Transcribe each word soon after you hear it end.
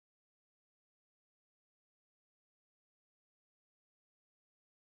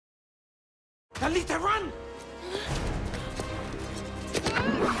Alita, run!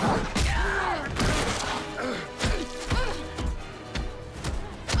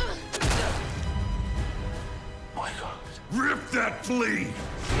 My God. Rip that flea!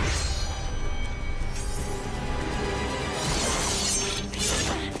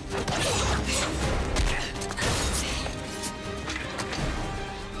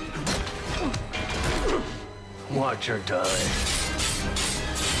 Watch her die.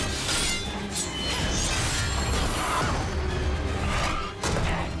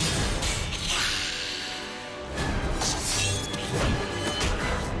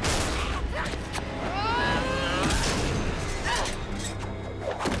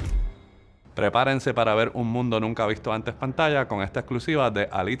 Prepárense para ver un mundo nunca visto antes pantalla con esta exclusiva de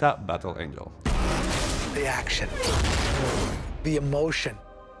Alita Battle Angel. The action, the emotion,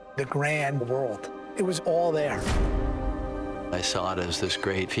 the grand world. It was all there. I saw it as this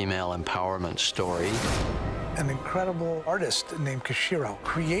great female empowerment story. An incredible artist named Kishiro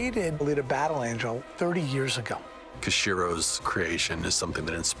created Alita Battle Angel 30 years ago. Kishiro's creation is something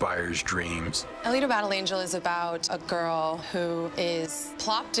that inspires dreams. Alita Battle Angel is about a girl who is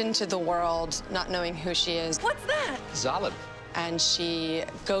plopped into the world not knowing who she is. What's that? Solid. And she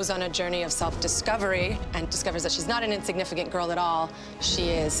goes on a journey of self-discovery and discovers that she's not an insignificant girl at all. She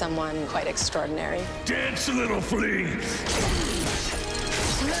is someone quite extraordinary. Dance, little flea!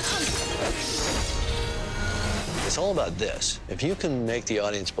 It's all about this. If you can make the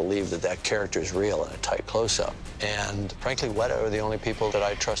audience believe that that character is real in a tight close-up, and frankly, Weta are the only people that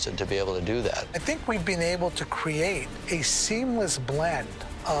I trusted to be able to do that. I think we've been able to create a seamless blend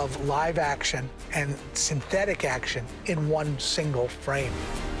of live action and synthetic action in one single frame.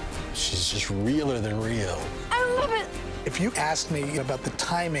 She's just realer than real. I love it. If you asked me about the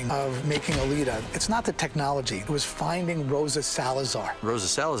timing of making Alita, it's not the technology. It was finding Rosa Salazar. Rosa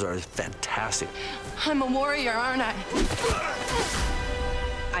Salazar is fantastic. I'm a warrior, aren't I?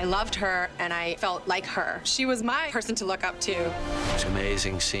 I loved her, and I felt like her. She was my person to look up to. It's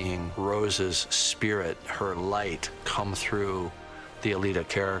amazing seeing Rosa's spirit, her light, come through the Alita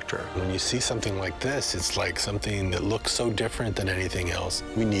character. When you see something like this, it's like something that looks so different than anything else.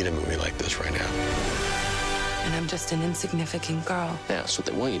 We need a movie like this right now. And I'm just an insignificant girl. Yeah, that's what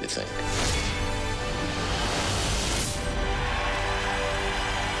they want you to think.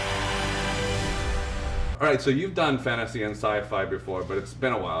 All right, so you've done fantasy and sci-fi before, but it's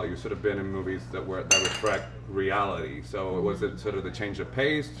been a while. You've sort of been in movies that reflect reality. So was it sort of the change of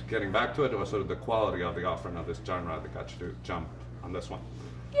pace, getting back to it, or sort of the quality of the offering of this genre that got you to jump on this one?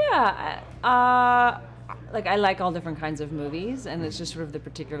 Yeah, like I like all different kinds of movies, and it's just sort of the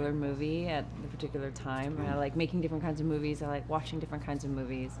particular movie at the particular time. I like making different kinds of movies. I like watching different kinds of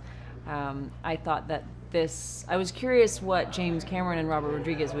movies. I thought that I was curious what James Cameron and Robert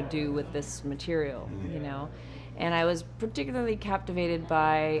Rodriguez would do with this material, you know? And I was particularly captivated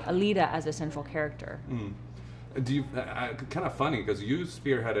by Alita as a central character. Do you, kind of funny, because you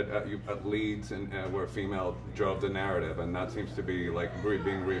spearheaded at Leeds and where female drove the narrative, and that seems to be like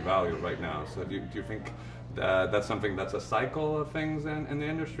being revalued right now. So do you think that's something that's a cycle of things in the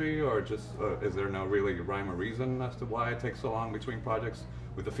industry, or just is there no really rhyme or reason as to why it takes so long between projects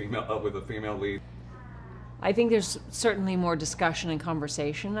with a female lead? I think there's certainly more discussion and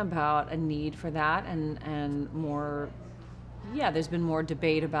conversation about a need for that, and more, yeah, there's been more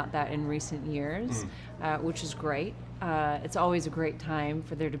debate about that in recent years, which is great. It's always a great time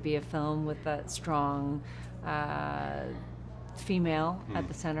for there to be a film with that strong female at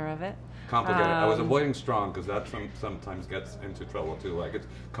the center of it. Complicated. I was avoiding strong because that sometimes gets into trouble too. Like it's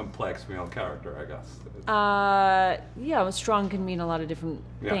complex female character, I guess. Yeah, well, strong can mean a lot of different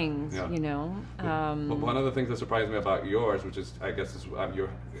things, you know. But one of the things that surprised me about yours, which is, I guess, your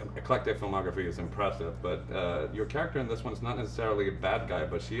eclectic filmography is impressive, but your character in this one's not necessarily a bad guy,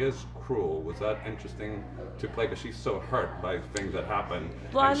 but she is cruel. Was that interesting to play? Because she's so hurt by things that happen,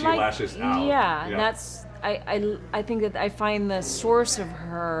 and she lashes out. Yeah, that's. I think that I find the source of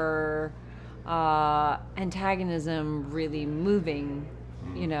her antagonism really moving,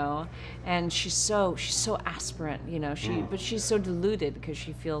 you know, and she's so aspirant, you know. But she's so deluded because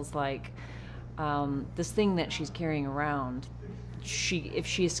she feels like this thing that she's carrying around. If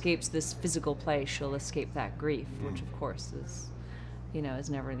she escapes this physical place, she'll escape that grief, which of course is, you know,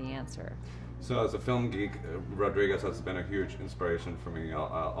 is never the answer. So as a film geek, Rodriguez has been a huge inspiration for me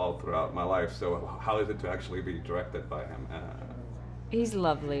all throughout my life. So how is it to actually be directed by him? He's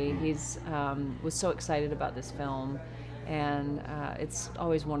lovely. He's was so excited about this film, and it's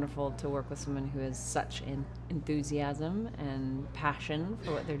always wonderful to work with someone who has such enthusiasm and passion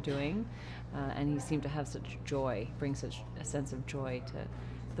for what they're doing. And he seemed to have such joy, bring such a sense of joy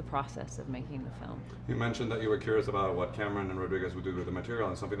the process of making the film. You mentioned that you were curious about what Cameron and Rodriguez would do with the material,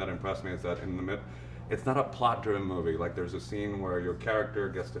 and something that impressed me is that it's not a plot-driven movie. Like, there's a scene where your character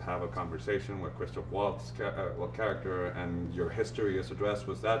gets to have a conversation with Christoph Waltz character, and your history is addressed.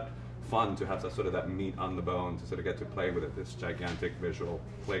 Was that fun to have that sort of that meat on the bone, to sort of get to play with it, this gigantic visual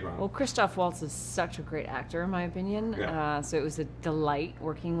playground? Well, Christoph Waltz is such a great actor, in my opinion. Yeah. So it was a delight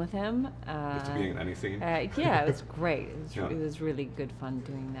working with him. Just to be in any scene? Yeah, it was great. It was really good fun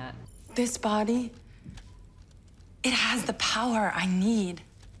doing that. This body, it has the power I need.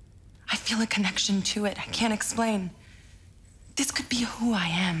 I feel a connection to it. I can't explain. This could be who I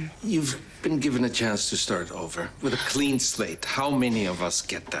am. You've been given a chance to start over with a clean slate. How many of us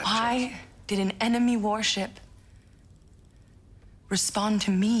get that chance? Why did an enemy warship respond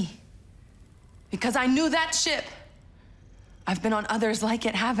to me? Because I knew that ship. I've been on others like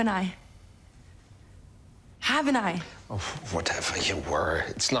it, haven't I? Haven't I? Oh, whatever you were,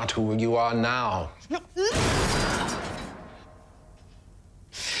 it's not who you are now. No.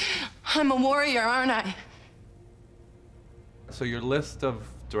 I'm a warrior, aren't I? So your list of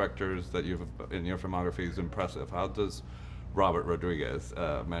directors that you've in your filmography is impressive. How does Robert Rodriguez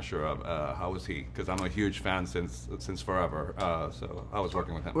measure up? How was he? Because I'm a huge fan since forever. So I was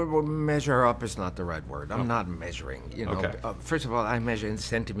working with him. Well, measure up is not the right word. I'm not measuring. You know, Okay. First of all, I measure in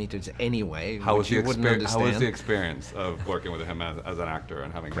centimeters anyway. How was, you wouldn't understand. How was the experience of working with him as an actor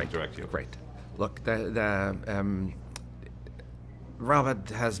and having him direct you? Great. Look, Robert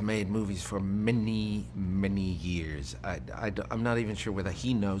has made movies for many, many years. I'm not even sure whether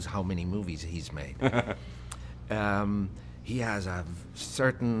he knows how many movies he's made. He has a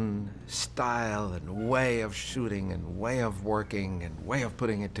certain style and way of shooting and way of working and way of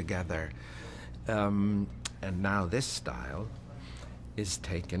putting it together. And now this style is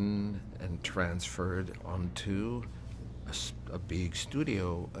taken and transferred onto a big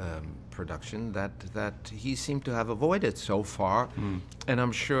studio production that he seemed to have avoided so far. And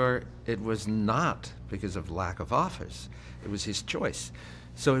I'm sure it was not because of lack of offers. It was his choice.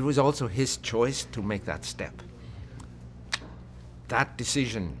 So it was also his choice to make that step. That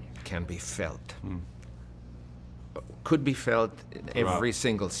decision can be felt. Could be felt in every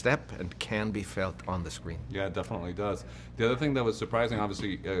single step and can be felt on the screen. Yeah, it definitely does. The other thing that was surprising,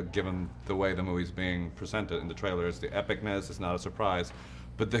 obviously, given the way the movie's being presented in the trailer, is the epicness. It's not a surprise.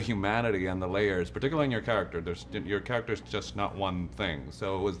 But the humanity and the layers, particularly in your character, your character's just not one thing.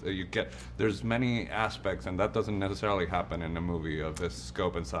 So there's many aspects, and that doesn't necessarily happen in a movie of this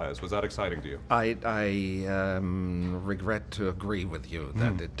scope and size. Was that exciting to you? I regret to agree with you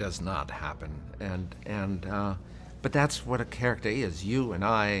that it does not happen, but that's what a character is. You and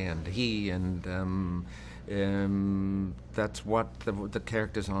I and he and that's what the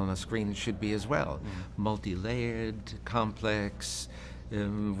characters on a screen should be as well. Multi-layered, complex.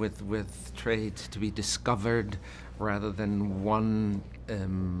 With traits to be discovered rather than one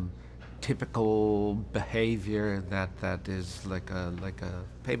typical behavior that is like a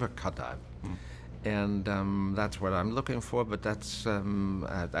paper cutout. And that's what I'm looking for, but that's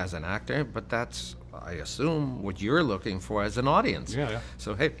as an actor, but that's, I assume, what you're looking for as an audience. Yeah.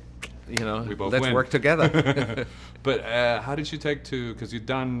 So hey, let's win. work together. But how did you take to, because you've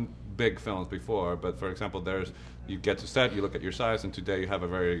done big films before, but for example, you get to set, you look at your size, and today you have a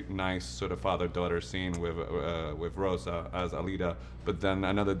very nice sort of father-daughter scene with Rosa as Alita, but then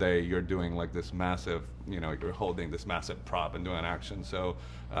another day you're doing like this massive, you're holding this massive prop and doing action. So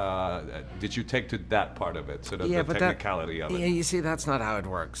did you take to that part of it, sort of the technicality of it? Yeah, you see, that's not how it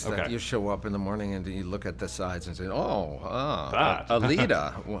works. Okay. That you show up in the morning and you look at the sides and say,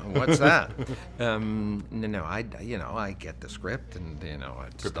 Alita, what's that? No, I get the script and, I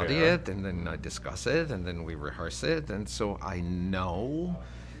study it and then I discuss it and then we rehearse it, and so I know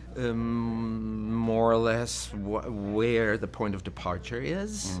more or less where the point of departure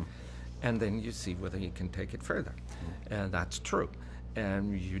is, and then you see whether you can take it further. And that's true.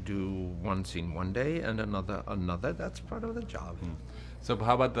 And you do one scene one day and another. That's part of the job. So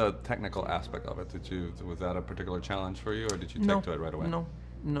how about the technical aspect of it? Was that a particular challenge for you, or did you take to it right away? No.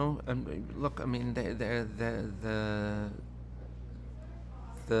 Look, I mean,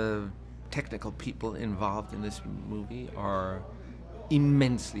 the technical people involved in this movie are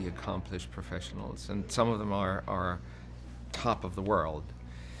immensely accomplished professionals, and some of them are top of the world.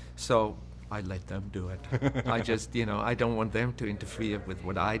 So I let them do it. I just, I don't want them to interfere with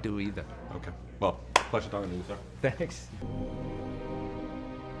what I do either. Okay. Well, pleasure talking to you, sir. Thanks.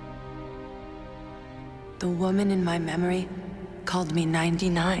 The woman in my memory called me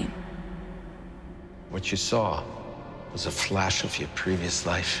 99. What you saw was a flash of your previous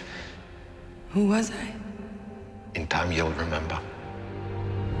life. Who was I? In time, you'll remember.